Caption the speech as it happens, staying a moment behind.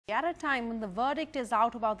At a time when the verdict is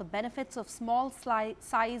out about the benefits of small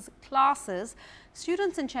size classes,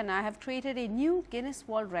 students in Chennai have created a new Guinness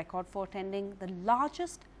World Record for attending the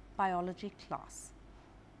largest biology class.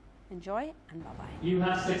 Enjoy and bye-bye. You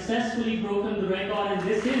have successfully broken the record, and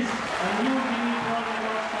this is a new Guinness World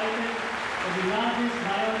Record cited for the largest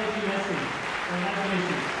biology lesson.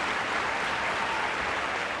 Congratulations.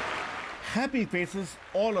 Happy faces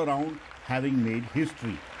all around, having made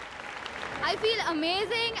history. I feel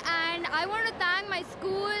amazing, and I want to thank my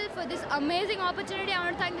school for this amazing opportunity. I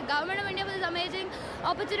want to thank the government of India for this amazing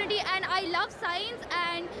opportunity, and I love science,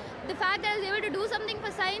 and the fact that I was able to do something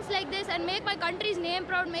for science like this and make my country's name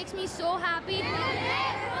proud makes me so happy.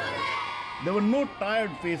 There were no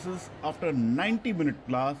tired faces after a 90-minute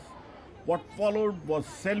class. What followed was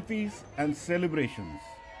selfies and celebrations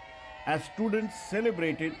as students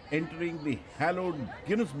celebrated entering the hallowed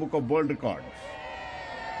Guinness Book of World Records.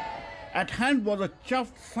 At hand was a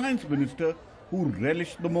chuffed science minister who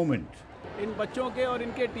relished the moment. इन बच्चों के और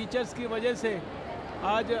इनके teachers की वजह से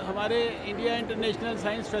आज हमारे India international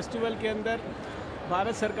science festival के अंदर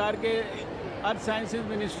भारत सरकार के अर्थ साइंसेज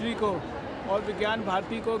मिनिस्ट्री को और विज्ञान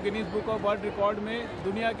भारती को Guinness book of world record में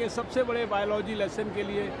दुनिया के सबसे बड़े बायोलॉजी लेसन के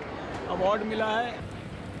लिए अवार्ड मिला है.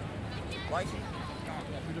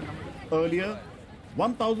 Earlier,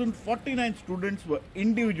 1,049 students were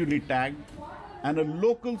individually tagged, and a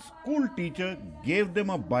local school teacher gave them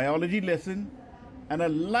a biology lesson and a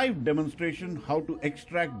live demonstration how to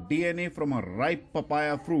extract DNA from a ripe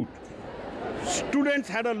papaya fruit. Students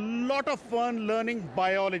had a lot of fun learning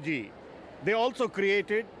biology. They also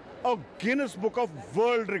created a Guinness Book of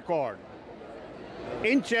World Record.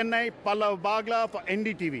 In Chennai, Pallav Bagla for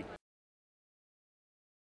NDTV.